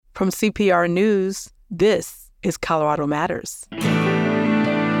From CPR News, this is Colorado Matters.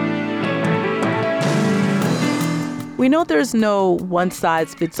 We know there's no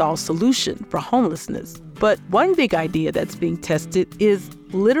one-size-fits-all solution for homelessness, but one big idea that's being tested is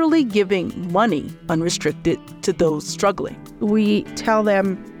literally giving money unrestricted to those struggling. We tell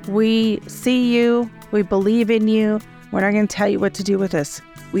them, we see you, we believe in you, we're not going to tell you what to do with this.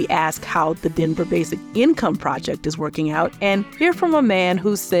 We ask how the Denver Basic Income Project is working out and hear from a man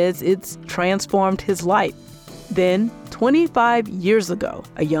who says it's transformed his life. Then, 25 years ago,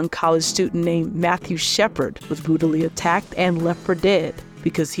 a young college student named Matthew Shepard was brutally attacked and left for dead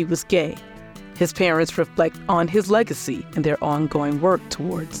because he was gay. His parents reflect on his legacy and their ongoing work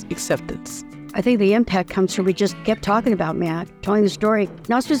towards acceptance. I think the impact comes from we just kept talking about Matt, telling the story,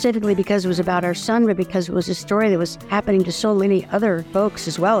 not specifically because it was about our son, but because it was a story that was happening to so many other folks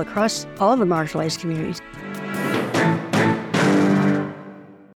as well across all of the marginalized communities.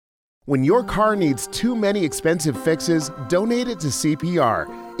 When your car needs too many expensive fixes, donate it to CPR.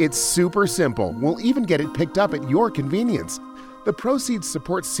 It's super simple. We'll even get it picked up at your convenience. The proceeds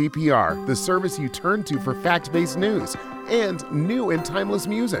support CPR, the service you turn to for fact-based news and new and timeless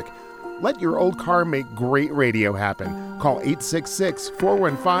music. Let your old car make great radio happen. Call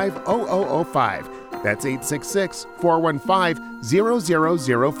 866-415-0005. That's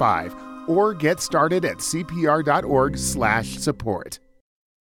 866-415-0005. Or get started at cpr.org/support.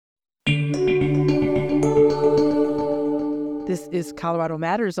 This is Colorado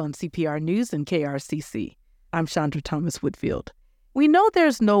Matters on CPR News and KRCC. I'm Chandra Thomas Whitfield. We know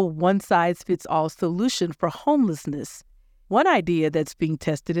there's no one-size-fits-all solution for homelessness. One idea that's being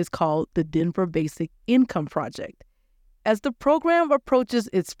tested is called the Denver Basic Income Project. As the program approaches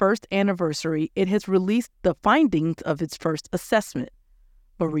its first anniversary, it has released the findings of its first assessment.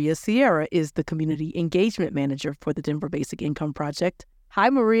 Maria Sierra is the Community Engagement Manager for the Denver Basic Income Project. Hi,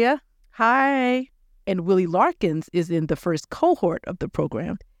 Maria. Hi. And Willie Larkins is in the first cohort of the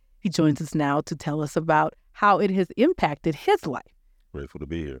program. He joins us now to tell us about how it has impacted his life. Grateful to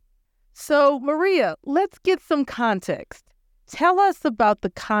be here. So, Maria, let's get some context. Tell us about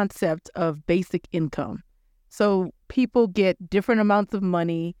the concept of basic income. So people get different amounts of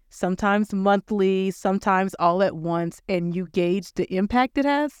money, sometimes monthly, sometimes all at once, and you gauge the impact it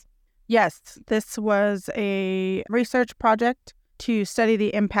has? Yes, this was a research project to study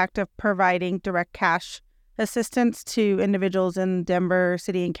the impact of providing direct cash assistance to individuals in Denver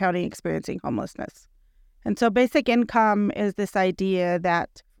City and County experiencing homelessness. And so basic income is this idea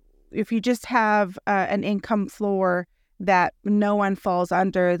that if you just have an income floor that no one falls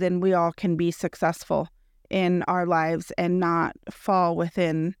under, then we all can be successful in our lives and not fall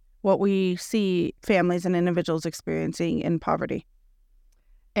within what we see families and individuals experiencing in poverty.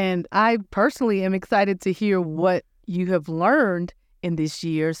 And I personally am excited to hear what you have learned in this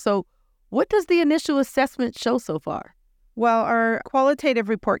year. So what does the initial assessment show so far? Well, our qualitative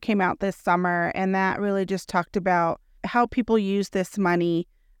report came out this summer, and that really just talked about how people use this money,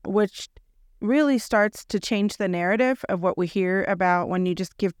 which really starts to change the narrative of what we hear about when you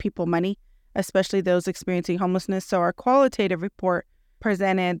just give people money, especially those experiencing homelessness. So our qualitative report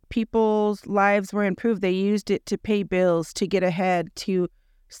presented people's lives were improved. They used it to pay bills, to get ahead, to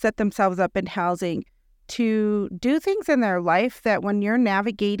set themselves up in housing, to do things in their life that when you're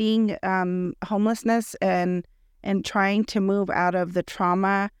navigating homelessness and trying to move out of the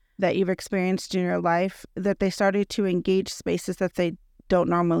trauma that you've experienced in your life, that they started to engage spaces that they don't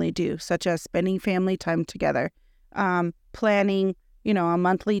normally do, such as spending family time together, planning, a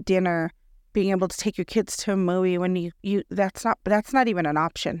monthly dinner, being able to take your kids to a movie when that's not even an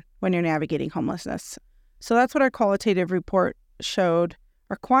option when you're navigating homelessness. So that's what our qualitative report showed.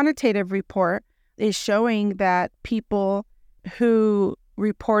 Our quantitative report is showing that people who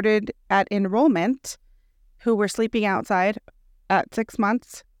reported at enrollment who were sleeping outside at 6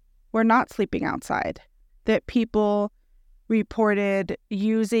 months were not sleeping outside, that people reported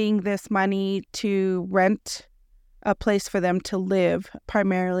using this money to rent a place for them to live,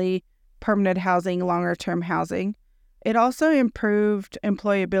 primarily permanent housing, longer-term housing. It also improved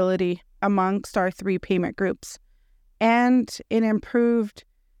employability amongst our 3 payment groups, and it improved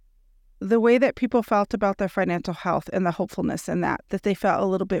the way that people felt about their financial health and the hopefulness in that they felt a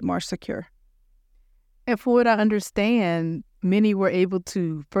little bit more secure. And for what I understand, many were able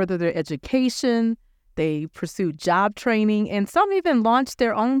to further their education. They pursued job training, and some even launched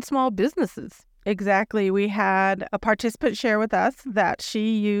their own small businesses. Exactly. We had a participant share with us that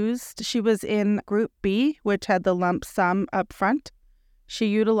she was in Group B, which had the lump sum up front. She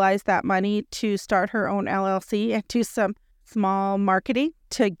utilized that money to start her own LLC and do some small marketing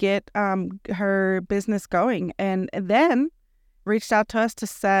to get her business going. And then reached out to us to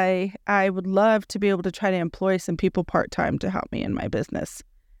say, I would love to be able to try to employ some people part-time to help me in my business.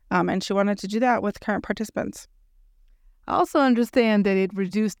 And she wanted to do that with current participants. I also understand that it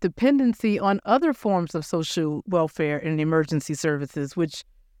reduced dependency on other forms of social welfare and emergency services, which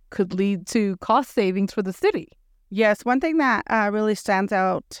could lead to cost savings for the city. Yes, one thing that really stands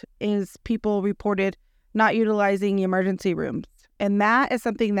out is people reported not utilizing emergency rooms. And that is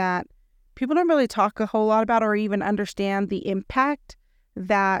something that people don't really talk a whole lot about or even understand the impact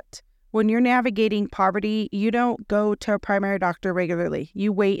that when you're navigating poverty, you don't go to a primary doctor regularly.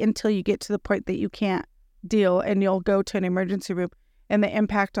 You wait until you get to the point that you can't deal and you'll go to an emergency room. And the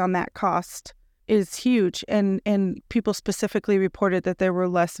impact on that cost is huge. And people specifically reported that there were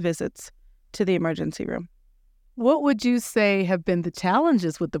less visits to the emergency room. What would you say have been the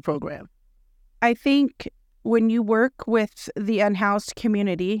challenges with the program? I think when you work with the unhoused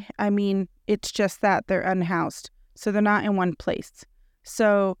community, it's just that they're unhoused. So they're not in one place.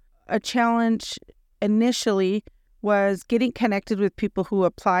 So a challenge initially was getting connected with people who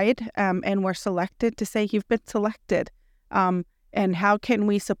applied and were selected to say, you've been selected. And how can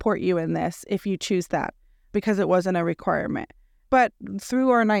we support you in this if you choose that? Because it wasn't a requirement. But through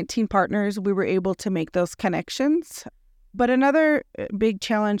our 19 partners, we were able to make those connections. But another big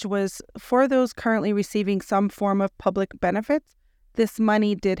challenge was for those currently receiving some form of public benefits, this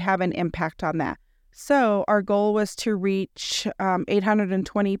money did have an impact on that. So our goal was to reach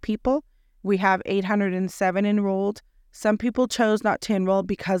 820 people. We have 807 enrolled. Some people chose not to enroll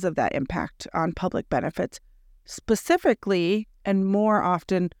because of that impact on public benefits. Specifically, and more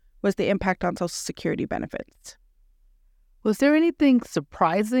often, was the impact on Social Security benefits. Was there anything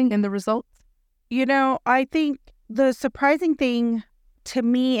surprising in the results? I think the surprising thing to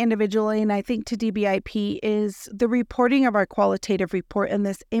me individually, and I think to DBIP, is the reporting of our qualitative report and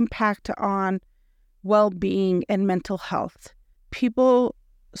this impact on well-being and mental health. People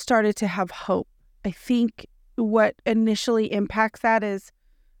started to have hope. I think what initially impacts that is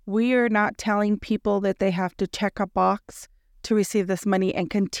we are not telling people that they have to check a box to receive this money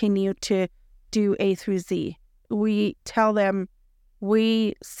and continue to do A through Z. We tell them,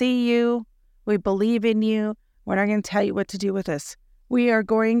 we see you, we believe in you, we're not going to tell you what to do with this. We are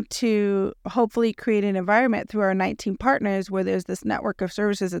going to hopefully create an environment through our 19 partners where there's this network of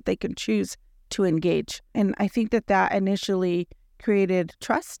services that they can choose to engage. And I think that initially created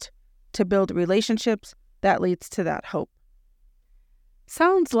trust to build relationships that leads to that hope.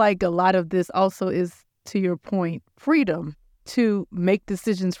 Sounds like a lot of this also is, to your point, freedom to make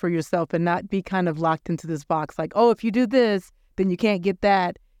decisions for yourself and not be kind of locked into this box like, oh, if you do this, then you can't get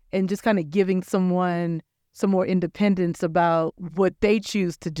that, and just kind of giving someone some more independence about what they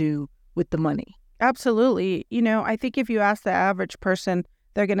choose to do with the money. Absolutely. I think if you ask the average person,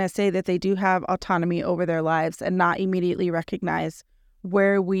 they're going to say that they do have autonomy over their lives and not immediately recognize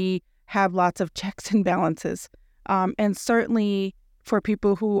where we have lots of checks and balances. And certainly for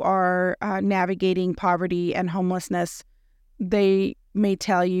people who are navigating poverty and homelessness, they may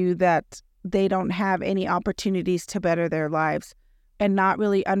tell you that they don't have any opportunities to better their lives and not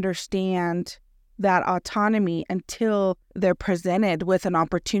really understand that autonomy until they're presented with an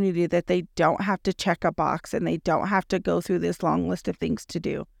opportunity that they don't have to check a box and they don't have to go through this long list of things to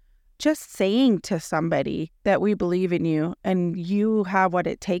do. Just saying to somebody that we believe in you and you have what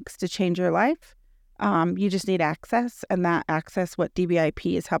it takes to change your life, you just need access. And that access, what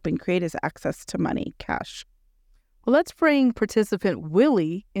DBIP is helping create, is access to money, cash. Well, let's bring participant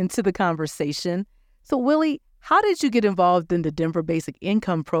Willie into the conversation. So, Willie, how did you get involved in the Denver Basic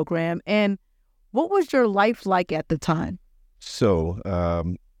Income Program, and what was your life like at the time? So,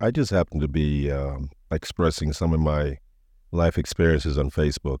 I just happened to be expressing some of my life experiences on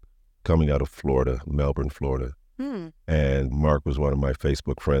Facebook coming out of Florida, Melbourne, Florida. And Mark was one of my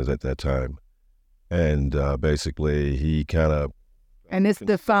Facebook friends at that time. And basically, he kind of... And it's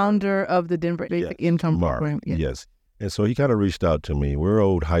the founder of the Denver Basic Income Program. Yes. And so he kind of reached out to me. We're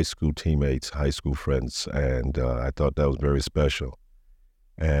old high school teammates, high school friends, and I thought that was very special.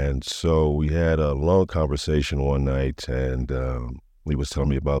 And so we had a long conversation one night, and he was telling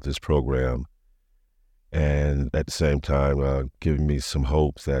me about this program, and at the same time giving me some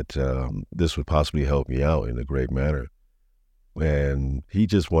hope that this would possibly help me out in a great manner. And he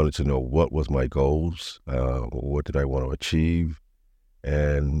just wanted to know what was my goals, what did I want to achieve,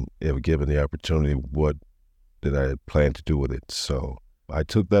 and if given the opportunity, what did I plan to do with it. So I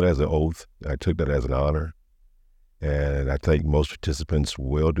took that as an oath. I took that as an honor. And I think most participants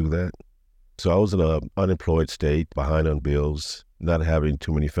will do that. So I was in an unemployed state, behind on bills, not having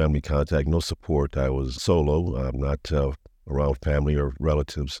too many family contact, no support. I was solo. I'm not around family or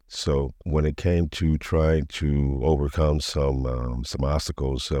relatives. So when it came to trying to overcome some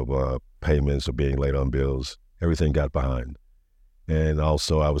obstacles of payments or being late on bills, everything got behind. And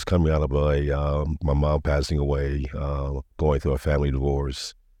also I was coming out of my mom passing away, going through a family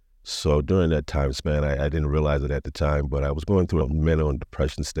divorce. So during that time span, I didn't realize it at the time, but I was going through a mental and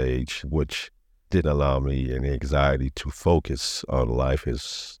depression stage, which didn't allow me any anxiety to focus on life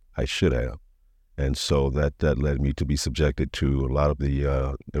as I should have. And so that led me to be subjected to a lot of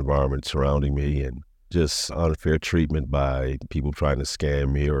the environment surrounding me and just unfair treatment by people trying to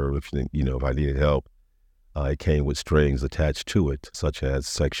scam me, or if I needed help, it came with strings attached to it, such as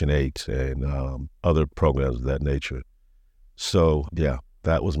Section 8 and other programs of that nature. So, yeah,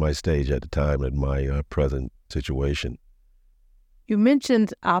 that was my stage at the time in my present situation. You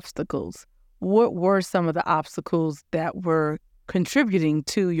mentioned obstacles. What were some of the obstacles that were contributing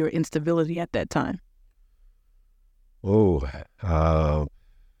to your instability at that time? Not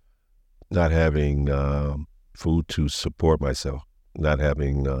having food to support myself, not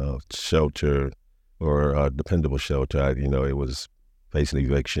having shelter or dependable shelter. It was facing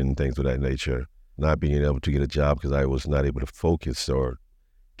eviction, things of that nature, not being able to get a job because I was not able to focus or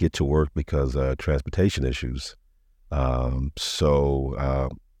get to work because transportation issues. A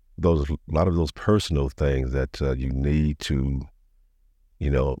lot of those personal things that you need to,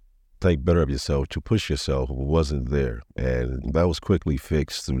 think better of yourself, to push yourself, wasn't there. And that was quickly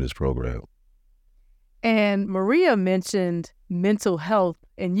fixed through this program. And Maria mentioned mental health,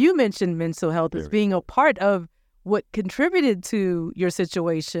 and you mentioned mental health as being a part of what contributed to your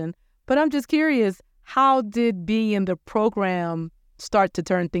situation. But I'm just curious, how did being in the program start to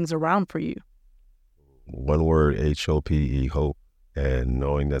turn things around for you? One word, HOPE, hope. And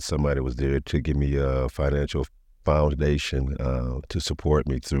knowing that somebody was there to give me a financial foundation to support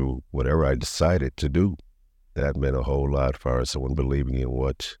me through whatever I decided to do. That meant a whole lot for someone believing in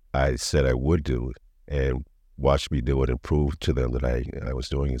what I said I would do and watched me do it and prove to them that I was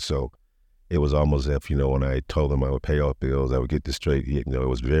doing it. So it was almost as if, when I told them I would pay off bills, I would get this straight. It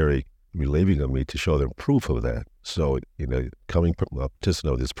was very relieving of me to show them proof of that. So, coming from a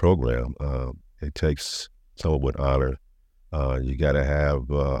participant of this program, it takes someone with honor. You got to have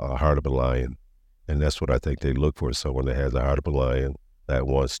a heart of a lion. And that's what I think they look for, someone that has a heart of a lion, that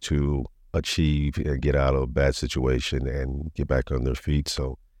wants to achieve and get out of a bad situation and get back on their feet.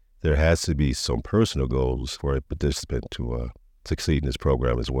 So there has to be some personal goals for a participant to succeed in this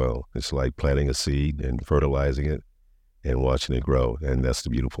program as well. It's like planting a seed and fertilizing it and watching it grow. And that's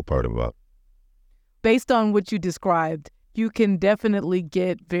the beautiful part about it. Based on what you described, you can definitely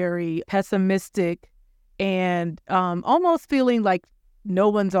get very pessimistic and almost feeling like no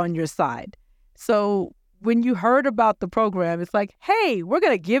one's on your side. So when you heard about the program, it's like, hey, we're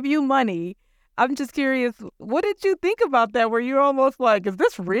going to give you money. I'm just curious, what did you think about that? Were you almost like, is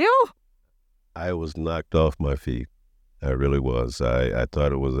this real? I was knocked off my feet. I really was. I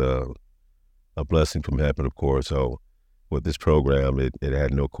thought it was a blessing from heaven, of course. So with this program, it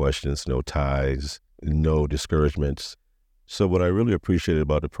had no questions, no ties, no discouragements. So what I really appreciated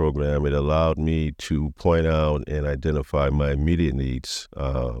about the program, it allowed me to point out and identify my immediate needs,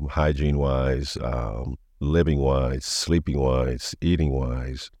 hygiene-wise, living-wise, sleeping-wise,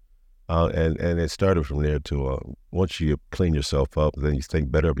 eating-wise. And it started from there to once you clean yourself up, then you think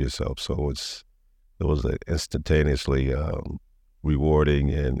better of yourself. So it was instantaneously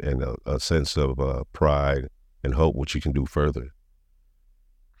rewarding and a sense of pride and hope what you can do further.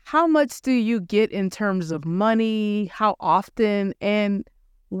 How much do you get in terms of money? How often? And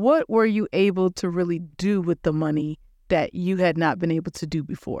what were you able to really do with the money that you had not been able to do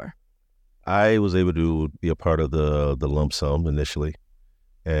before? I was able to be a part of the lump sum initially,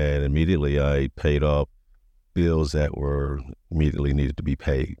 and immediately I paid off bills that were immediately needed to be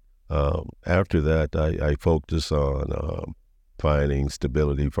paid. After that, I focused on finding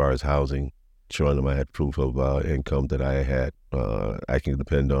stability as far as housing, showing them I had proof of income that I can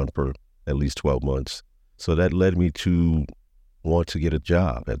depend on for at least 12 months. So that led me to want to get a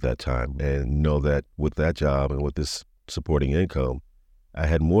job at that time and know that with that job and with this supporting income, I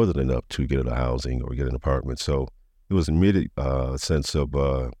had more than enough to get a housing or get an apartment. So it was an immediate sense of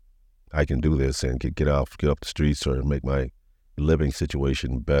I can do this and get off the streets or make my living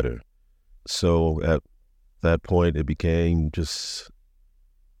situation better. So at that point, it became just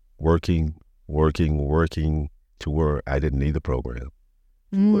working to where I didn't need the program,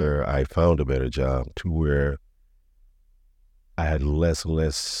 where I found a better job, to where I had less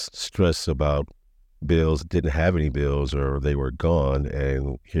stress about bills, didn't have any bills or they were gone.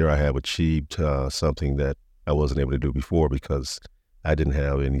 And here I have achieved something that I wasn't able to do before because I didn't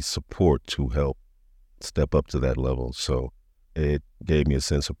have any support to help step up to that level. So it gave me a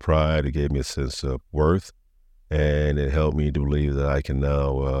sense of pride. It gave me a sense of worth. And it helped me to believe that I can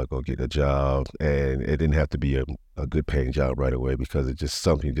now go get a job. And it didn't have to be a good paying job right away, because it's just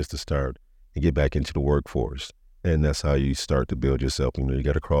something just to start and get back into the workforce. And that's how you start to build yourself. You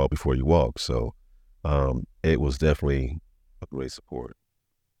got to crawl before you walk. So it was definitely a great support.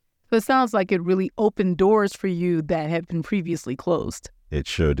 So it sounds like it really opened doors for you that had been previously closed. It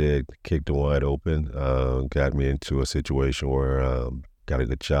sure did. Kicked them wide open, got me into a situation where got a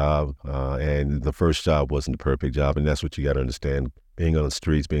good job. And the first job wasn't the perfect job. And that's what you got to understand. Being on the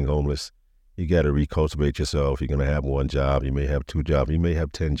streets, being homeless, you got to recultivate yourself. You're going to have one job. You may have two jobs. You may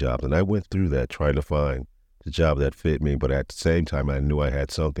have 10 jobs. And I went through that trying to find the job that fit me. But at the same time, I knew I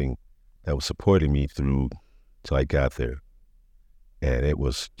had something that was supporting me through till I got there. And it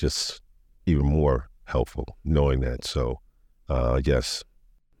was just even more helpful knowing that. So, yes.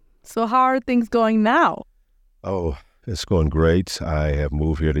 So how are things going now? Oh, it's going great. I have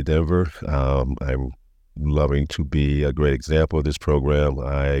moved here to Denver. I'm loving to be a great example of this program.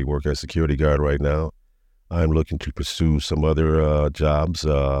 I work as a security guard right now. I'm looking to pursue some other jobs.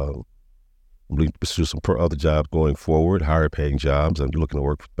 I'm looking to pursue some other jobs going forward, higher paying jobs. I'm looking to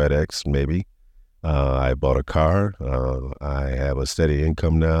work for FedEx, maybe. I bought a car. I have a steady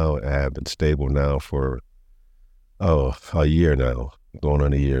income now. I have been stable now for, a year now, going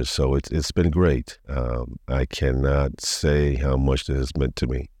on a year. So it's been great. I cannot say how much this has meant to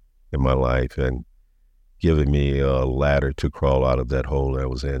me in my life and giving me a ladder to crawl out of that hole I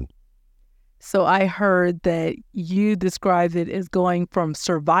was in. So I heard that you described it as going from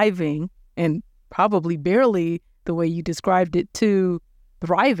surviving, and probably barely the way you described it, to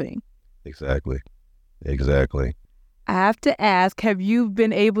thriving. Exactly. I have to ask, have you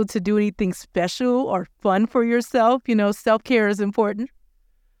been able to do anything special or fun for yourself? Self-care is important.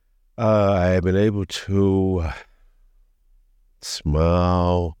 I have been able to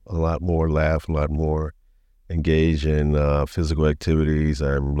smile a lot more, laugh a lot more, engage in physical activities.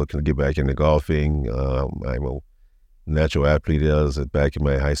 I'm looking to get back into golfing. I'm a natural athlete as back in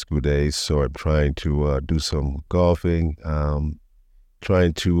my high school days, so I'm trying to do some golfing.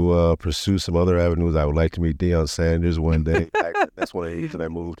 Trying to pursue some other avenues. I would like to meet Deion Sanders one day. That's one of the reasons I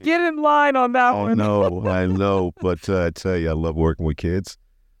moved here. Get in line on that one. I know. But I tell you, I love working with kids.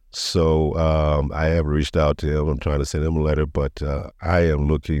 So I have reached out to him. I'm trying to send him a letter, but I am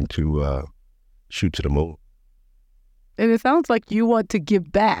looking to shoot to the moon. And it sounds like you want to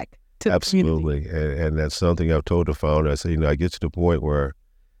give back to the community. Absolutely. And that's something I've told the founder. I say, I get to the point where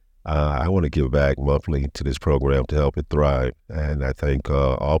I want to give back monthly to this program to help it thrive. And I think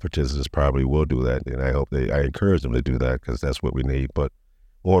all participants probably will do that. And I encourage them to do that, because that's what we need. But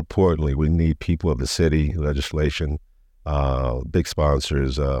more importantly, we need people of the city, legislation, big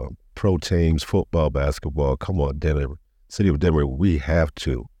sponsors, pro teams, football, basketball. Come on, Denver, city of Denver, we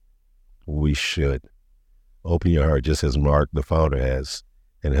should open your heart, just as Mark, the founder, has,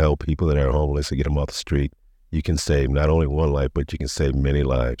 and help people that are homeless and get them off the street. You can save not only one life, but you can save many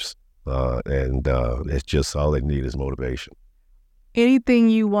lives. And it's just all they need is motivation. Anything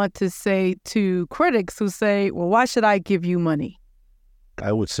you want to say to critics who say, well, why should I give you money?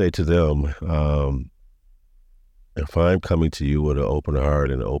 I would say to them, if I'm coming to you with an open heart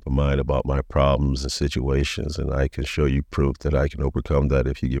and an open mind about my problems and situations, and I can show you proof that I can overcome that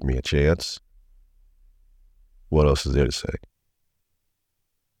if you give me a chance, what else is there to say?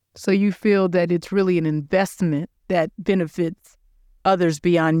 So you feel that it's really an investment that benefits others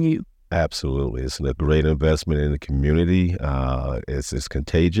beyond you? Absolutely. It's a great investment in the community. It's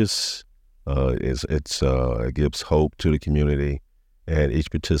contagious. It gives hope to the community. And each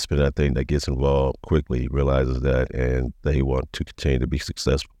participant, I think, that gets involved quickly realizes that, and they want to continue to be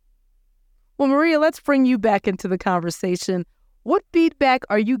successful. Well, Maria, let's bring you back into the conversation. What feedback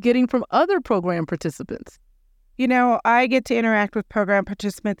are you getting from other program participants? I get to interact with program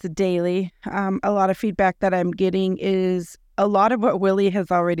participants daily. A lot of feedback that I'm getting is a lot of what Willie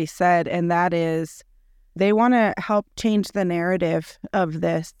has already said, and that is they want to help change the narrative of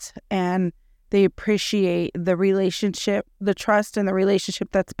this, and they appreciate the relationship, the trust and the relationship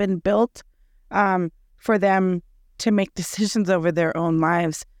that's been built for them to make decisions over their own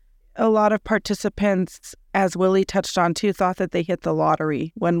lives. A lot of participants, as Willie touched on too, thought that they hit the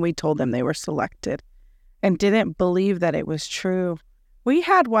lottery when we told them they were selected, and didn't believe that it was true. We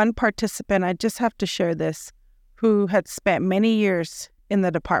had one participant, I just have to share this, who had spent many years in the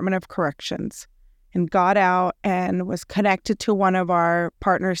Department of Corrections and got out and was connected to one of our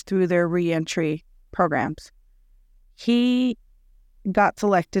partners through their reentry programs. He got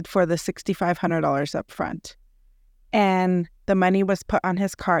selected for the $6,500 up front. and the money was put on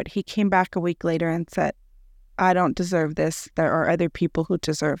his card. He came back a week later and said, I don't deserve this. There are other people who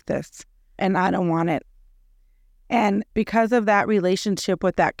deserve this, and I don't want it. And because of that relationship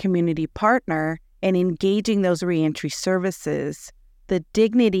with that community partner and engaging those reentry services, the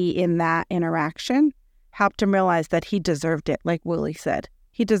dignity in that interaction helped him realize that he deserved it, like Willie said.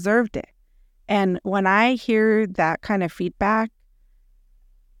 He deserved it. And when I hear that kind of feedback,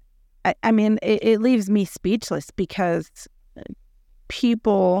 I mean, it leaves me speechless, because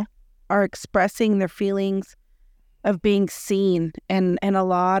people are expressing their feelings of being seen, and a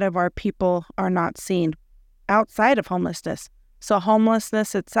lot of our people are not seen outside of homelessness. So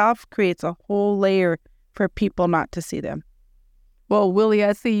homelessness itself creates a whole layer for people not to see them. Well, Willie,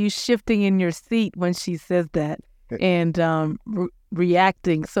 I see you shifting in your seat when she says that and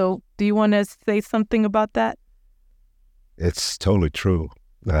reacting. So do you want to say something about that? It's totally true.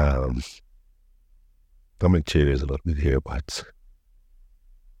 I'm in tears a little bit here, but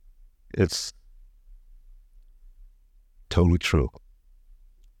it's totally true.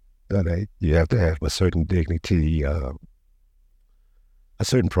 That you have to have a certain dignity, a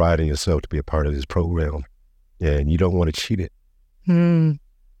certain pride in yourself to be a part of this program, and you don't want to cheat it.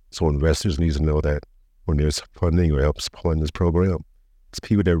 So investors need to know that when there's funding or help fund this program, it's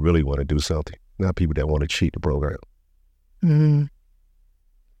people that really want to do something, not people that want to cheat the program.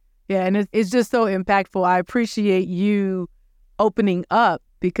 Yeah, and it's just so impactful. I appreciate you opening up,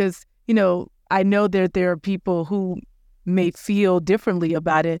 because, you know, I know that there are people who may feel differently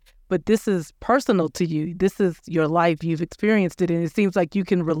about it, but this is personal to you. This is your life. You've experienced it, and it seems like you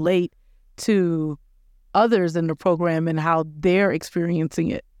can relate to others in the program and how they're experiencing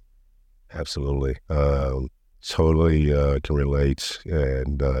it. Absolutely. Totally can relate,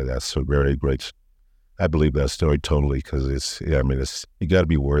 and that's a very great. I believe that story totally, because you got to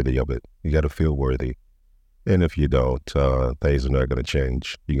be worthy of it. You got to feel worthy, and if you don't, things are not going to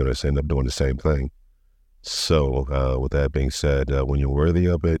change. You're going to end up doing the same thing. So, with that being said, when you're worthy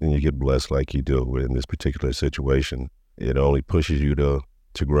of it and you get blessed like you do in this particular situation, it only pushes you to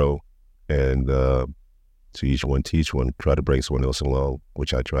grow, and to each one teach one, try to bring someone else along,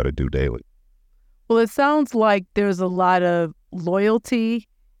 which I try to do daily. Well, it sounds like there's a lot of loyalty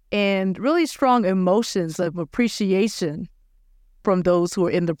and really strong emotions of appreciation from those who are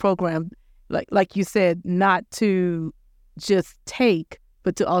in the program. Like you said, not to just take,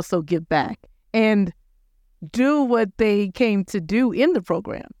 but to also give back and do what they came to do in the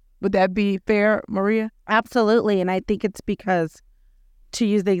program. Would that be fair, Maria? Absolutely. And I think it's because, to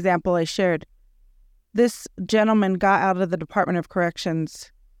use the example I shared, this gentleman got out of the Department of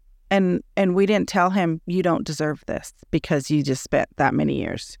Corrections, and we didn't tell him, you don't deserve this because you just spent that many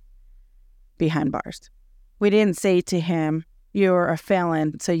years behind bars. We didn't say to him, you're a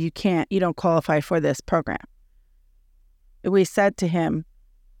felon, so you don't qualify for this program. We said to him,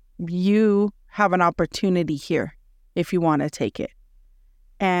 you have an opportunity here if you want to take it.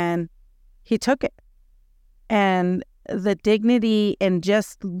 And he took it. And the dignity in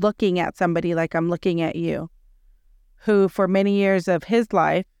just looking at somebody like I'm looking at you, who for many years of his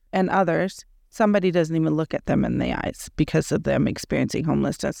life and others, somebody doesn't even look at them in the eyes because of them experiencing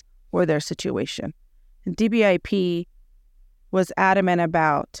homelessness or their situation. And DBIP was adamant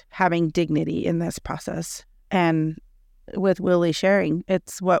about having dignity in this process. And with Willie sharing,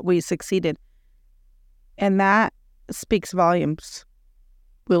 it's what we succeeded. And that speaks volumes.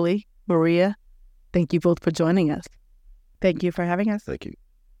 Willie, Maria, thank you both for joining us. Thank you for having us. Thank you.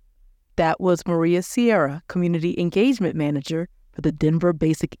 That was Maria Sierra, Community Engagement Manager for the Denver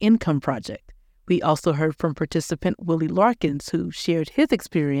Basic Income Project. We also heard from participant Willie Larkins, who shared his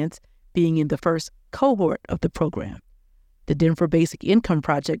experience being in the first cohort of the program. The Denver Basic Income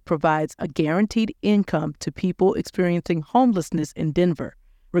Project provides a guaranteed income to people experiencing homelessness in Denver,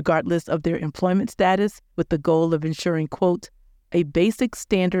 regardless of their employment status, with the goal of ensuring, quote, a basic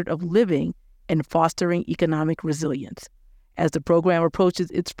standard of living and fostering economic resilience. As the program approaches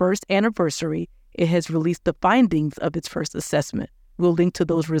its first anniversary, it has released the findings of its first assessment. We'll link to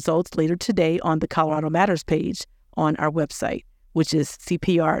those results later today on the Colorado Matters page on our website, which is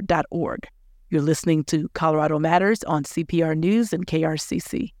cpr.org. You're listening to Colorado Matters on CPR News and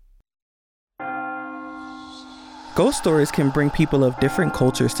KRCC. Ghost stories can bring people of different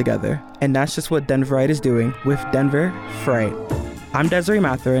cultures together, and that's just what Denverite is doing with Denver Fright. I'm Desiree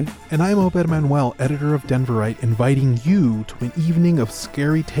Matherin. And I'm Obed Manuel, editor of Denverite, inviting you to an evening of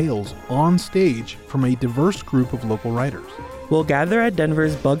scary tales on stage from a diverse group of local writers. We'll gather at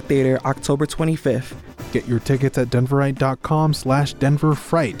Denver's Bug Theater October 25th. Get your tickets at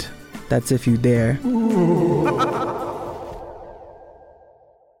denverite.com/denverfright. That's if you dare.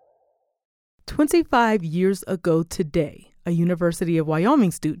 25 years ago today, a University of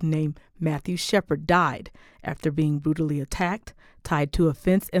Wyoming student named Matthew Shepard died after being brutally attacked, tied to a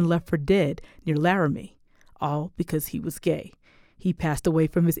fence, and left for dead near Laramie, all because he was gay. He passed away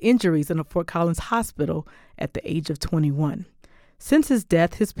from his injuries in a Fort Collins hospital at the age of 21. Since his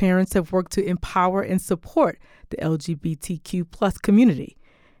death, his parents have worked to empower and support the LGBTQ plus community.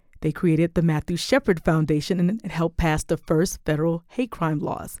 They created the Matthew Shepard Foundation and helped pass the first federal hate crime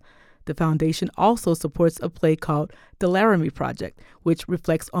laws. The foundation also supports a play called The Laramie Project, which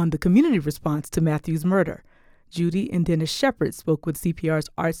reflects on the community response to Matthew's murder. Judy and Dennis Shepard spoke with CPR's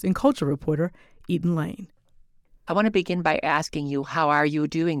arts and culture reporter, Eden Lane. I want to begin by asking you, how are you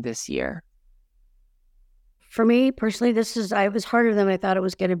doing this year? For me personally, it was harder than I thought it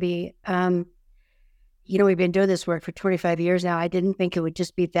was going to be. We've been doing this work for 25 years now. I didn't think it would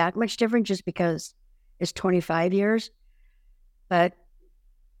just be that much different just because it's 25 years. But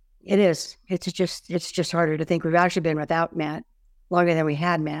it is. It's just harder to think. We've actually been without Matt longer than we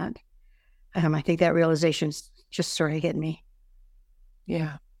had Matt. I think that realization's just sort of hit me.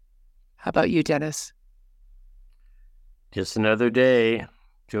 Yeah. How about you, Dennis? Just another day,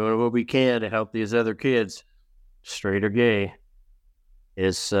 doing what we can to help these other kids, straight or gay.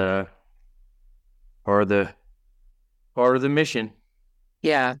 It's part of the mission.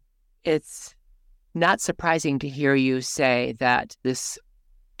 Yeah, it's not surprising to hear you say that this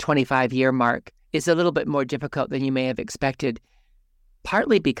 25-year mark is a little bit more difficult than you may have expected,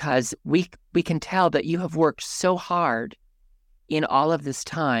 partly because we can tell that you have worked so hard in all of this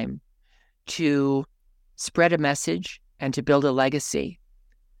time to spread a message and to build a legacy.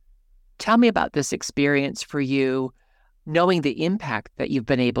 Tell me about this experience for you, knowing the impact that you've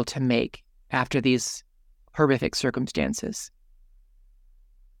been able to make after these horrific circumstances.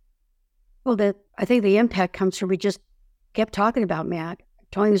 Well, I think the impact comes from we just kept talking about Matt,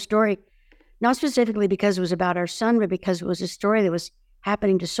 telling the story, not specifically because it was about our son, but because it was a story that was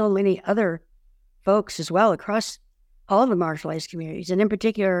happening to so many other folks as well across all of the marginalized communities. And in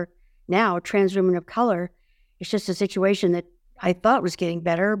particular, now, trans women of color. It's just a situation that I thought was getting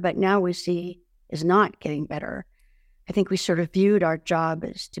better, but now we see is not getting better. I think we sort of viewed our job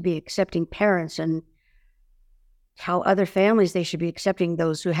as to be accepting parents and how other families, they should be accepting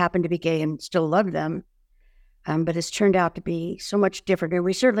those who happen to be gay and still love them. But it's turned out to be so much different. And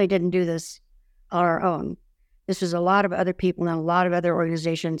we certainly didn't do this on our own. This was a lot of other people and a lot of other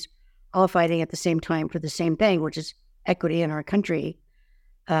organizations all fighting at the same time for the same thing, which is equity in our country.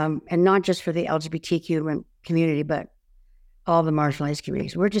 And not just for the LGBTQ community, but all the marginalized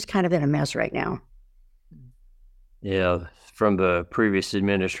communities. We're just kind of in a mess right now. Yeah, from the previous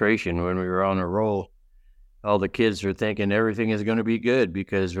administration, when we were on a roll, all the kids are thinking everything is going to be good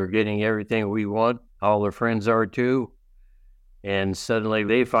because we're getting everything we want. All their friends are too. And suddenly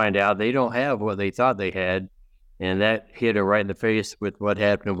they find out they don't have what they thought they had. And that hit them right in the face with what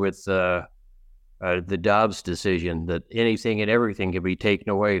happened with the Dobbs decision, that anything and everything can be taken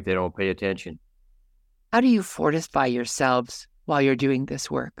away if they don't pay attention. How do you fortify yourselves while you're doing this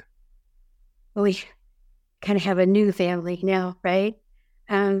work? Well, we kind of have a new family now, right?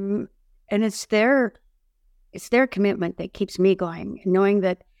 And it's their commitment that keeps me going, knowing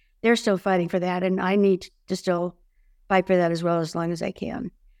that they're still fighting for that, and I need to still fight for that as well as long as I can.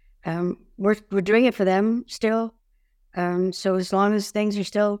 We're doing it for them still. So as long as things are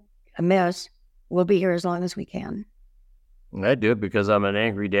still a mess, we'll be here as long as we can. I do it because I'm an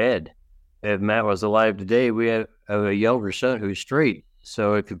angry dad. If Matt was alive today, we have a younger son who's straight.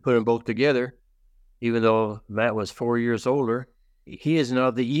 So if you put them both together, even though Matt was 4 years older, he is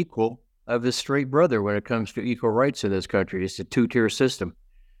not the equal of his straight brother when it comes to equal rights in this country. It's a two-tier system.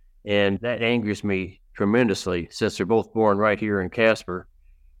 And that angers me tremendously since they're both born right here in Casper,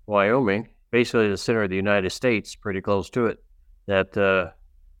 Wyoming, basically the center of the United States, pretty close to it, that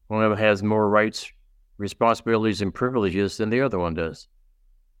one of them has more rights, responsibilities, and privileges than the other one does.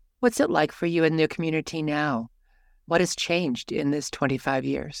 What's it like for you in the community now? What has changed in this 25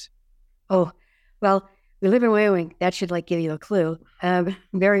 years? Oh, well, we live in Wyoming. That should give you a clue.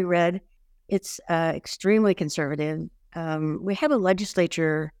 Very red. It's extremely conservative. We have a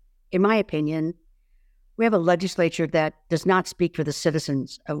legislature, in my opinion, we have a legislature that does not speak for the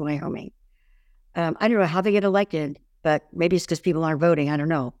citizens of Wyoming. I don't know how they get elected, but maybe it's because people aren't voting. I don't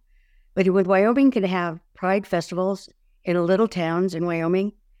know. But when Wyoming can have pride festivals in little towns in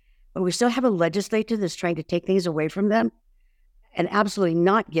Wyoming, but we still have a legislature that's trying to take things away from them and absolutely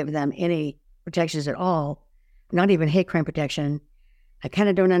not give them any protections at all, not even hate crime protection. I kind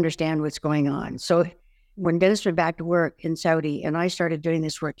of don't understand what's going on. So when Dennis went back to work in Saudi and I started doing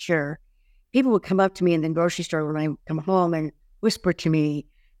this work here, people would come up to me in the grocery store when I come home and whisper to me,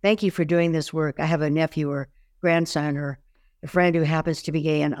 thank you for doing this work. I have a nephew or grandson or a friend who happens to be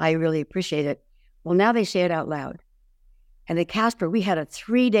gay, and I really appreciate it. Well, now they say it out loud. And at Casper, we had a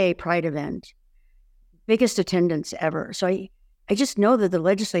 3-day Pride event, biggest attendance ever. So I just know that the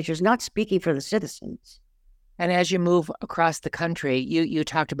legislature is not speaking for the citizens. And as you move across the country, you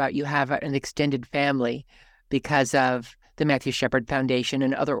talked about you have an extended family because of the Matthew Shepard Foundation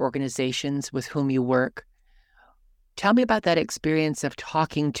and other organizations with whom you work. Tell me about that experience of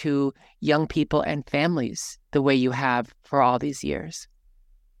talking to young people and families the way you have for all these years.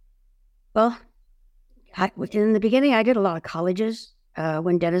 Well, in the beginning, I did a lot of colleges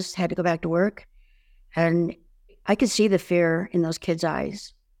when Dennis had to go back to work. And I could see the fear in those kids'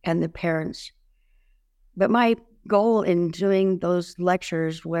 eyes and the parents. But my goal in doing those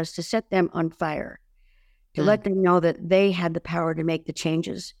lectures was to set them on fire, to let them know that they had the power to make the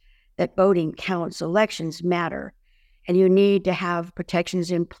changes, that voting counts, elections matter, and you need to have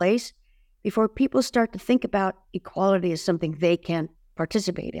protections in place before people start to think about equality as something they can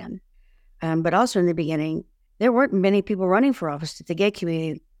participate in. But also in the beginning, there weren't many people running for office that the gay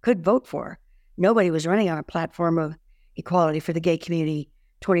community could vote for. Nobody was running on a platform of equality for the gay community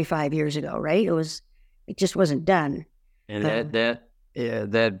 25 years ago, right? It just wasn't done. And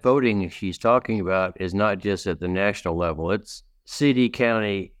that voting she's talking about is not just at the national level. It's city,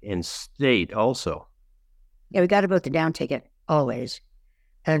 county, and state also. Yeah, we got to vote the down ticket, always.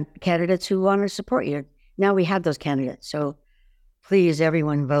 And candidates who want to support you. Now we have those candidates. So please,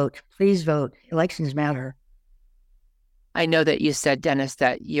 everyone, vote. Please vote. Elections matter. I know that you said, Dennis,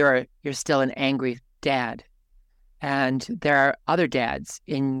 that you're still an angry dad. And there are other dads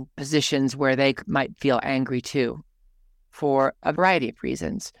in positions where they might feel angry too, for a variety of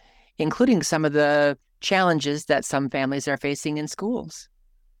reasons, including some of the challenges that some families are facing in schools.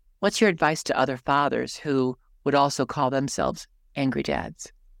 What's your advice to other fathers who would also call themselves angry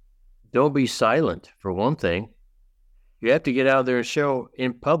dads? Don't be silent, for one thing. You have to get out there and show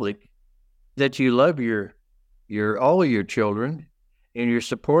in public that you love your all of your children and you're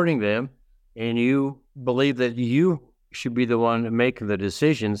supporting them, and you believe that you should be the one making the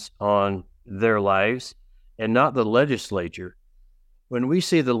decisions on their lives and not the legislature. When we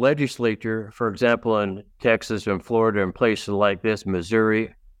see the legislature, for example, in Texas and Florida and places like this,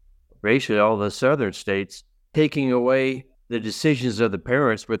 Missouri, basically all the southern states, taking away the decisions of the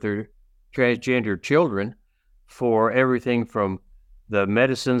parents with their transgender children for everything from the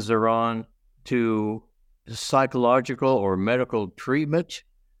medicines they're on to psychological or medical treatment,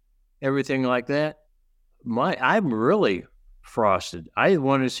 everything like that. I'm really frosted. I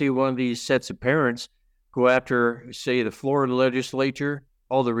want to see one of these sets of parents go after, say, the Florida legislature,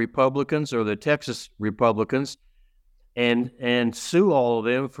 all the Republicans or the Texas Republicans, and sue all of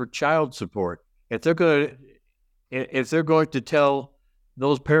them for child support. If they're going to tell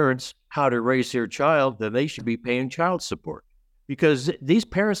those parents how to raise their child, then they should be paying child support, because these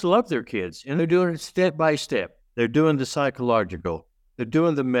parents love their kids and they're doing it step by step. They're doing the psychological, they're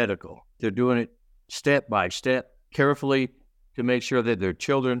doing the medical, they're doing it step by step, carefully, to make sure that their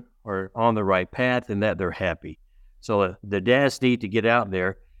children are on the right path and that they're happy. So the dads need to get out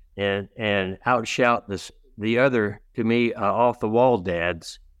there and outshout the other, to me, off the wall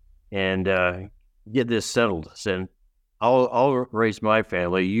dads, and get this settled. And I'll raise my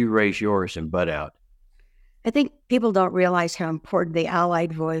family, you raise yours, and butt out. I think people don't realize how important the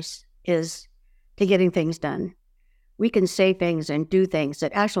allied voice is to getting things done. We can say things and do things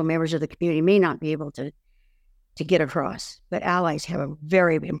that actual members of the community may not be able to get across, but allies have a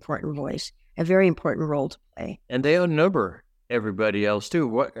very important voice, a very important role to play. And they outnumber everybody else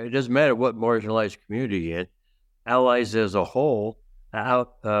too. It doesn't matter what marginalized community you're in. Allies as a whole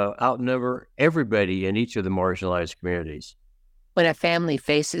outnumber everybody in each of the marginalized communities. When a family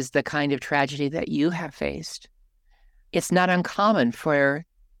faces the kind of tragedy that you have faced, it's not uncommon for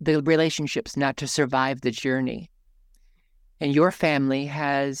the relationships not to survive the journey. And your family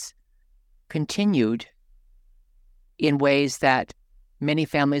has continued in ways that many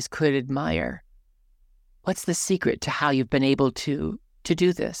families could admire. What's the secret to how you've been able to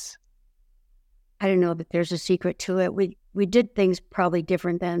do this? I don't know that there's a secret to it. We did things probably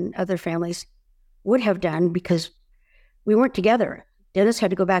different than other families would have done because we weren't together. Dennis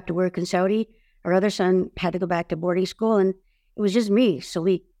had to go back to work in Saudi. Our other son had to go back to boarding school, and it was just me. So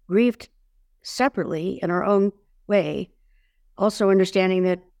we grieved separately in our own way, also understanding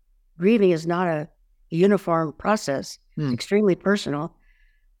that grieving is not a uniform process. It's extremely personal.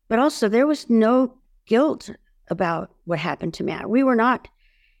 But also there was no guilt about what happened to Matt. We were not,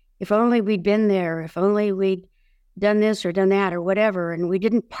 if only we'd been there, if only we'd done this or done that or whatever, and we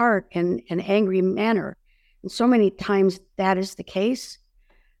didn't part in an angry manner. And so many times that is the case.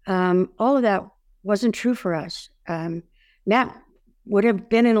 all of that wasn't true for us. Matt would have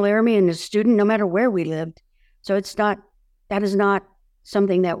been in Laramie and a student no matter where we lived. So that is not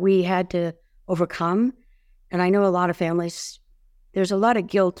something that we had to overcome. And I know a lot of families, there's a lot of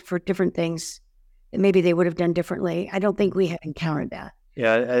guilt for different things that maybe they would have done differently. I don't think we have encountered that.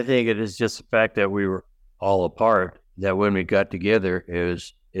 Yeah, I think it is just the fact that we were all apart, that when we got together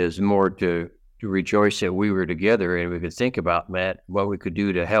is more to rejoice that we were together and we could think about Matt, what we could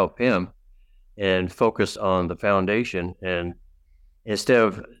do to help him and focus on the foundation. And instead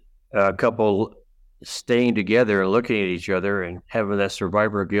of a couple staying together and looking at each other and having that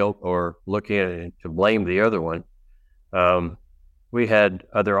survivor guilt or looking at it to blame the other one, we had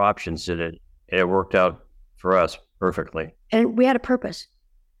other options in it. And it worked out for us perfectly. And we had a purpose,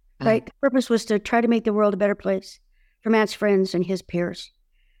 right? The purpose was to try to make the world a better place for Matt's friends and his peers.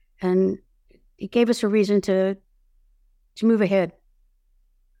 And it gave us a reason to move ahead.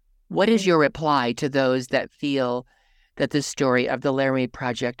 What is your reply to those that feel that the story of the Laramie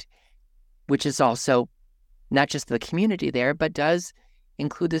Project, which is also not just the community there, but does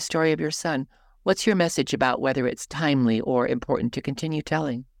include the story of your son, what's your message about whether it's timely or important to continue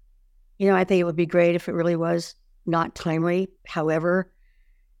telling? I think it would be great if it really was not timely. However,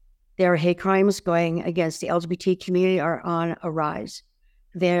 their hate crimes going against the LGBT community are on a rise.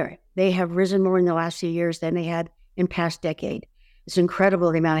 They have risen more in the last few years than they had in past decade. It's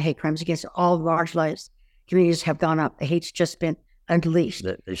incredible the amount of hate crimes against all marginalized communities have gone up. The hate's just been unleashed.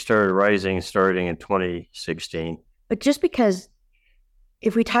 They started rising starting in 2016. But just because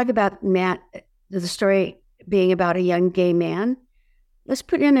if we talk about Matt, the story being about a young gay man, let's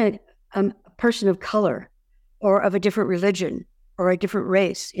put in a person of color or of a different religion or a different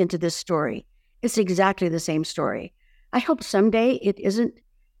race into this story. It's exactly the same story. I hope someday it isn't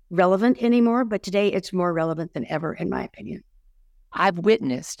relevant anymore, but today it's more relevant than ever, in my opinion. I've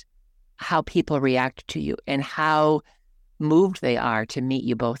witnessed how people react to you and how moved they are to meet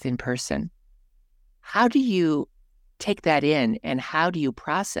you both in person. How do you take that in, and how do you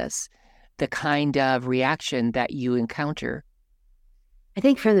process the kind of reaction that you encounter? I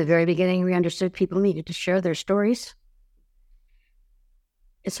think from the very beginning, we understood people needed to share their stories.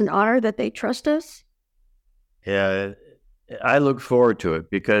 It's an honor that they trust us. Yeah, I look forward to it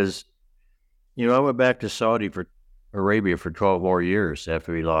because, I went back to Saudi Arabia for 12 more years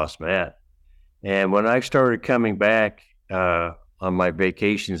after we lost Matt. And when I started coming back on my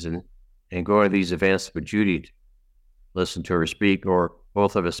vacations and going to these events with Judy to listen to her speak, or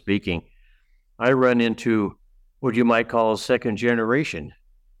both of us speaking, I run into what you might call a second generation.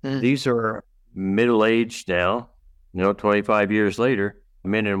 These are middle-aged now, 25 years later,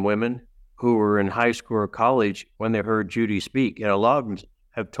 men and women who were in high school or college when they heard Judy speak. And a lot of them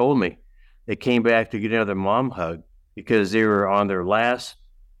have told me they came back to get another mom hug because they were on their last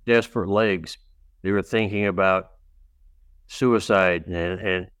desperate legs. They were thinking about suicide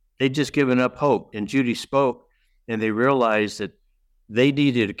and they'd just given up hope. And Judy spoke and they realized that they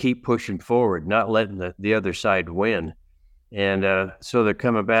needed to keep pushing forward, not letting the other side win. And so they're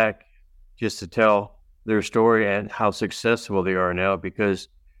coming back just to tell their story and how successful they are now because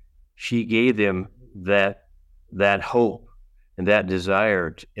she gave them that hope and that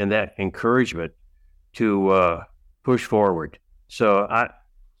desire and that encouragement to push forward. So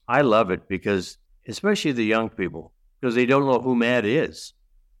I love it because, especially the young people, because they don't know who Matt is.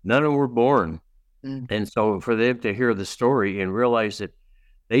 None of them were born. And so for them to hear the story and realize that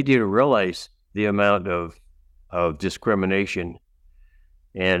they didn't realize the amount of discrimination,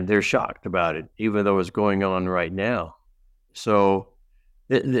 and they're shocked about it, even though it's going on right now. So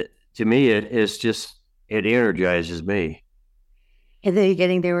to me, it energizes me. In the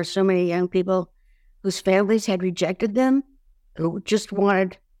beginning, there were so many young people whose families had rejected them, who just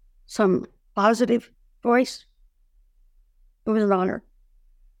wanted some positive voice. It was an honor.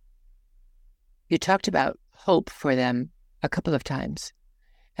 You talked about hope for them a couple of times.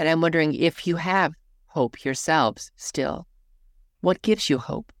 And I'm wondering if you have hope yourselves still. What gives you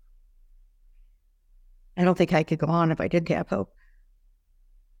hope? I don't think I could go on if I didn't have hope.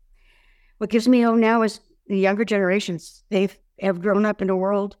 What gives me hope now is the younger generations. They have grown up in a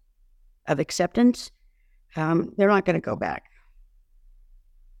world of acceptance. They're not going to go back.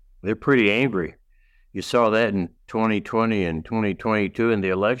 They're pretty angry. You saw that in 2020 and 2022 in the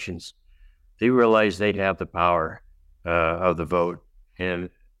elections. They realized they have the power of the vote. And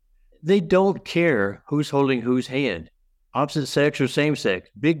they don't care who's holding whose hand. Opposite sex or same sex,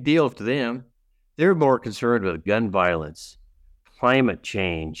 big deal to them. They're more concerned with gun violence, climate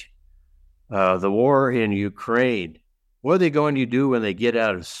change, the war in Ukraine. What are they going to do when they get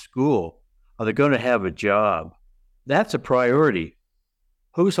out of school? Are they going to have a job? That's a priority.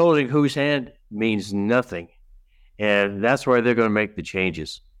 who's holding whose hand means nothing. And that's why they're going to make the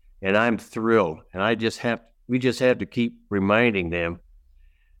changes. And I'm thrilled. And we just have to keep reminding them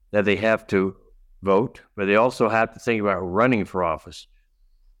that they have to vote, but they also have to think about running for office.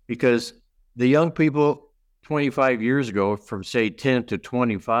 Because the young people 25 years ago, from say 10 to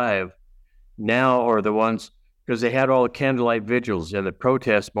 25, now are the ones, because they had all the candlelight vigils and the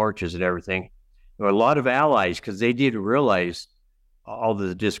protest marches and everything. There were a lot of allies because they didn't realize all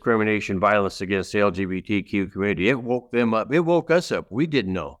the discrimination, violence against the LGBTQ community. It woke them up. It woke us up. We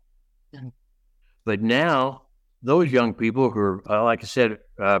didn't know. But now, those young people who are, like I said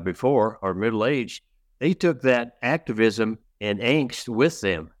before, are middle-aged, they took that activism and angst with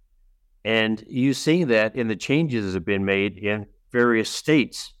them. And you see that in the changes that have been made in various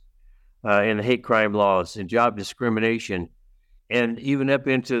states, in the hate crime laws, in job discrimination, and even up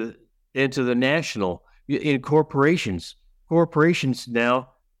into the national, in corporations. Corporations now,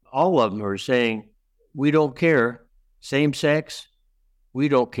 all of them are saying, we don't care, same sex, we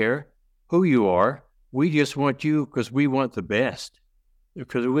don't care who you are. We just want you because we want the best,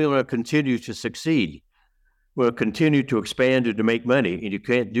 because we want to continue to succeed. We'll continue to expand and to make money, and you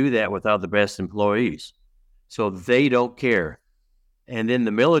can't do that without the best employees. So they don't care. And then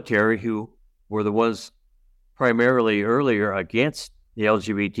the military, who were the ones primarily earlier against the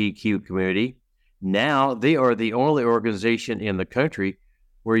LGBTQ community, now they are the only organization in the country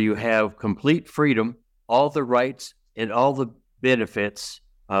where you have complete freedom, all the rights and all the benefits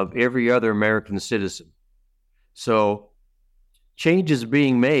of every other American citizen. So change is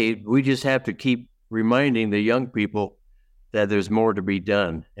being made. We just have to keep reminding the young people that there's more to be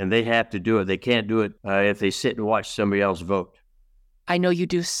done, and they have to do it. They can't do it if they sit and watch somebody else vote. I know you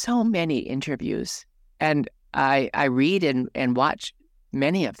do so many interviews, and I read and watch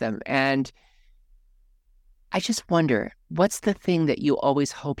many of them, and I just wonder, what's the thing that you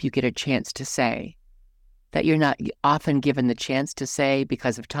always hope you get a chance to say that you're not often given the chance to say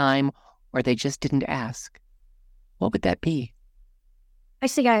because of time, or they just didn't ask? What would that be? I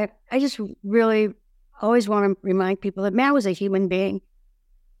think I just really always want to remind people that Matt was a human being,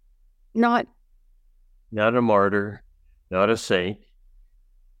 not a martyr, not a saint.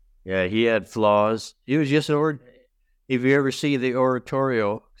 Yeah, he had flaws. He was just if you ever see the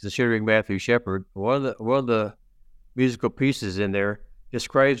oratorio considering Matthew Shepard, one of the musical pieces in there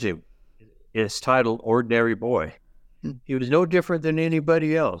describes him. It's titled "Ordinary Boy." He was no different than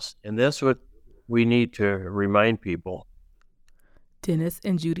anybody else, and that's what we need to remind people. Dennis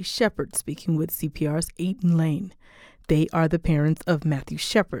and Judy Shepard speaking with CPR's Eaton Lane. They are the parents of Matthew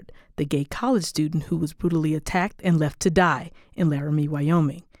Shepard, the gay college student who was brutally attacked and left to die in Laramie,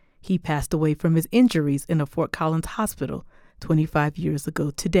 Wyoming. He passed away from his injuries in a Fort Collins hospital 25 years ago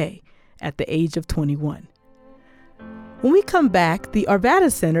today at the age of 21. When we come back, the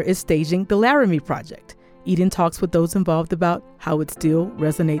Arvada Center is staging the Laramie Project. Eden talks with those involved about how it still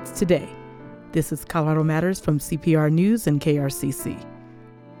resonates today. This is Colorado Matters from CPR News and KRCC.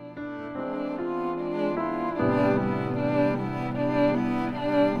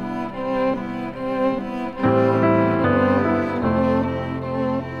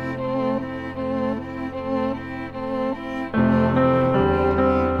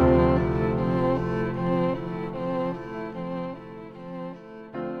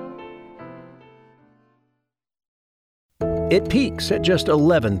 It peaks at just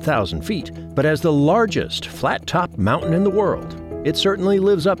 11,000 feet, but as the largest flat-top mountain in the world, it certainly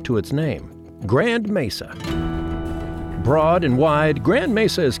lives up to its name, Grand Mesa. Broad and wide, Grand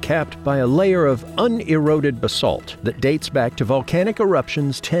Mesa is capped by a layer of uneroded basalt that dates back to volcanic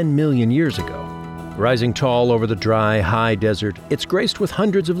eruptions 10 million years ago. Rising tall over the dry, high desert, it's graced with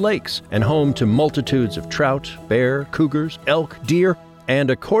hundreds of lakes and home to multitudes of trout, bear, cougars, elk, deer, and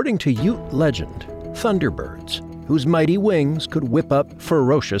according to Ute legend, thunderbirds, whose mighty wings could whip up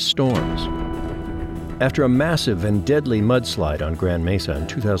ferocious storms. After a massive and deadly mudslide on Grand Mesa in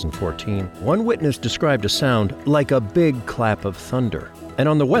 2014, one witness described a sound like a big clap of thunder. And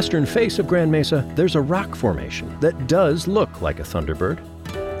on the western face of Grand Mesa, there's a rock formation that does look like a thunderbird.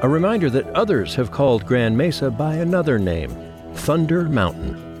 A reminder that others have called Grand Mesa by another name, Thunder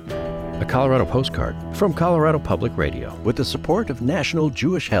Mountain. A Colorado postcard from Colorado Public Radio with the support of National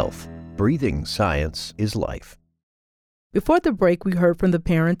Jewish Health. Breathing science is life. Before the break, we heard from the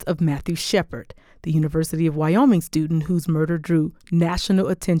parents of Matthew Shepard, the University of Wyoming student whose murder drew national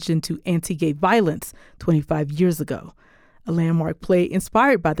attention to anti-gay violence 25 years ago. A landmark play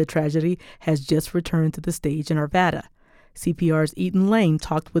inspired by the tragedy has just returned to the stage in Arvada. CPR's Eaton Lane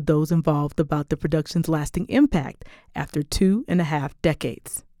talked with those involved about the production's lasting impact after 2.5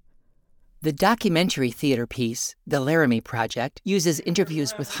 decades. The documentary theater piece, The Laramie Project, uses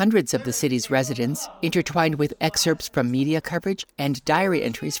interviews with hundreds of the city's residents, intertwined with excerpts from media coverage and diary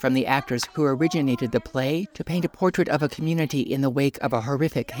entries from the actors who originated the play to paint a portrait of a community in the wake of a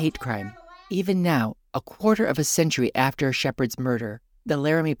horrific hate crime. Even now, a quarter of a century after Shepard's murder, The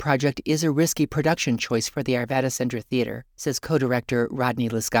Laramie Project is a risky production choice for the Arvada Center Theater, says co-director Rodney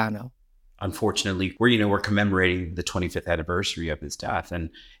Liscano. Unfortunately, we're commemorating the 25th anniversary of his death.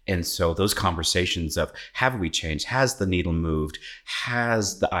 And so those conversations of, have we changed? Has the needle moved?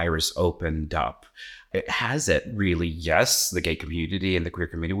 Has the iris opened up? Has it really? Yes, the gay community and the queer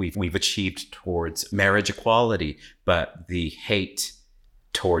community, we've achieved towards marriage equality, but the hate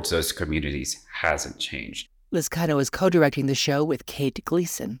towards those communities hasn't changed. Liscano is co-directing the show with Kate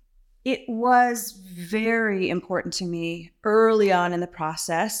Gleason. It was very important to me early on in the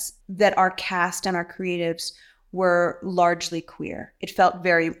process that our cast and our creatives were largely queer. It felt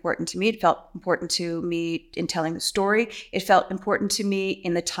very important to me. It felt important to me in telling the story. It felt important to me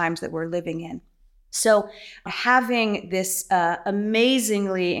in the times that we're living in. So having this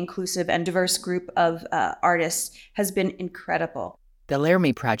amazingly inclusive and diverse group of artists has been incredible. The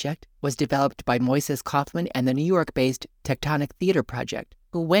Laramie Project was developed by Moises Kaufman and the New York-based Tectonic Theater Project,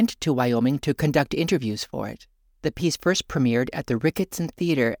 who went to Wyoming to conduct interviews for it. The piece first premiered at the Ricketson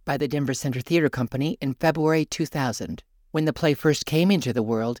Theater by the Denver Center Theater Company in February 2000. When the play first came into the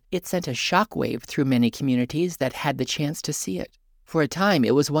world, it sent a shockwave through many communities that had the chance to see it. For a time,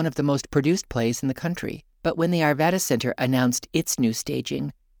 it was one of the most produced plays in the country. But when the Arvada Center announced its new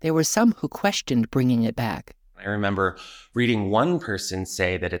staging, there were some who questioned bringing it back. I remember reading one person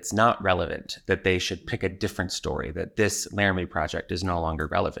say that it's not relevant, that they should pick a different story, that this Laramie Project is no longer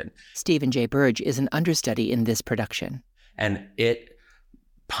relevant. Stephen J. Burge is an understudy in this production. And it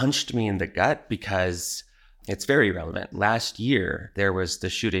punched me in the gut because it's very relevant. Last year, there was the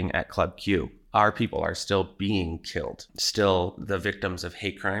shooting at Club Q. Our people are still being killed, still the victims of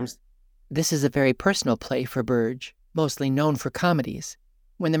hate crimes. This is a very personal play for Burge, mostly known for comedies.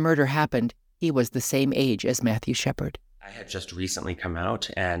 When the murder happened, he was the same age as Matthew Shepard. I had just recently come out,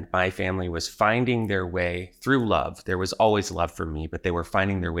 and my family was finding their way through love. There was always love for me, but they were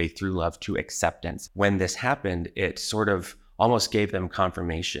finding their way through love to acceptance. When this happened, it sort of almost gave them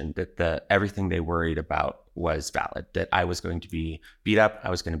confirmation that everything they worried about was valid, that I was going to be beat up,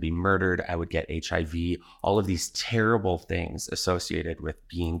 I was going to be murdered, I would get HIV. All of these terrible things associated with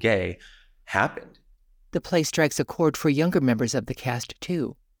being gay happened. The play strikes a chord for younger members of the cast,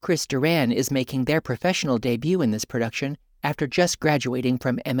 too. Chris Duran is making their professional debut in this production after just graduating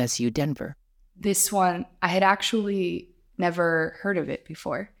from MSU Denver. This one, I had actually never heard of it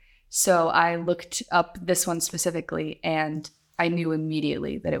before. So I looked up this one specifically, and I knew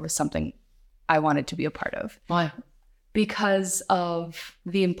immediately that it was something I wanted to be a part of. Why? Because of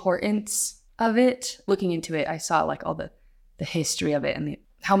the importance of it. Looking into it, I saw like all the history of it and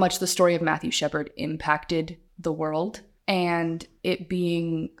how much the story of Matthew Shepard impacted the world. And it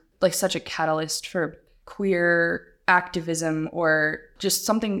being like such a catalyst for queer activism or just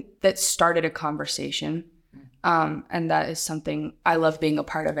something that started a conversation. And that is something I love being a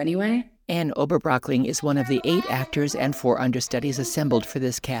part of anyway. Ann Oberbrockling is one of the 8 actors and 4 understudies assembled for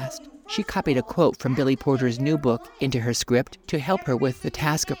this cast. She copied a quote from Billy Porter's new book into her script to help her with the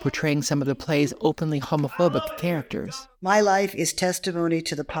task of portraying some of the play's openly homophobic characters. My life is testimony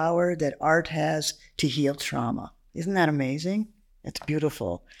to the power that art has to heal trauma. Isn't that amazing? It's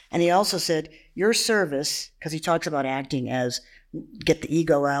beautiful. And he also said, your service, because he talks about acting as get the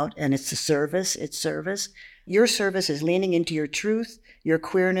ego out and it's the service, it's service. Your service is leaning into your truth, your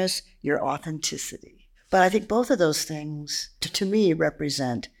queerness, your authenticity. But I think both of those things, to me,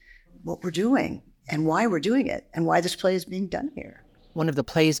 represent what we're doing and why we're doing it and why this play is being done here. One of the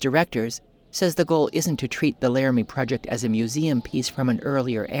play's directors says the goal isn't to treat the Laramie Project as a museum piece from an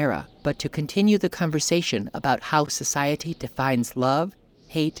earlier era, but to continue the conversation about how society defines love,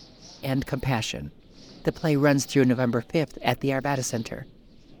 hate, and compassion. The play runs through November 5th at the Arvada Center.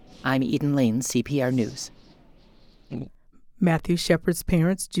 I'm Eden Lane, CPR News. Matthew Shepard's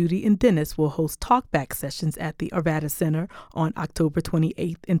parents, Judy and Dennis, will host talkback sessions at the Arvada Center on October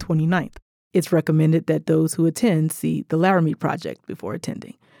 28th and 29th. It's recommended that those who attend see the Laramie Project before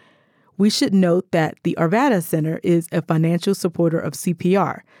attending. We should note that the Arvada Center is a financial supporter of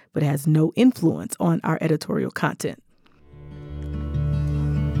CPR, but has no influence on our editorial content.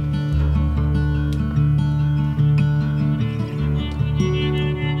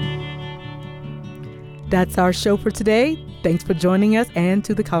 That's our show for today. Thanks for joining us and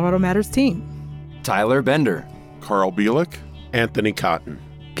to the Colorado Matters team. Tyler Bender, Carl Bielik, Anthony Cotton,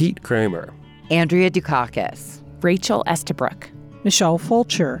 Pete Kramer, Andrea Dukakis, Rachel Estabrook, Michelle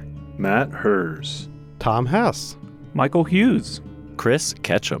Fulcher, Matt Hers, Tom Hess, Michael Hughes, Chris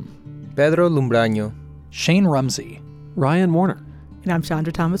Ketchum, Pedro Lumbraño, Shane Rumsey, Ryan Warner. And I'm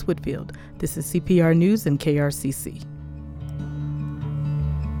Chandra Thomas Whitfield. This is CPR News and KRCC.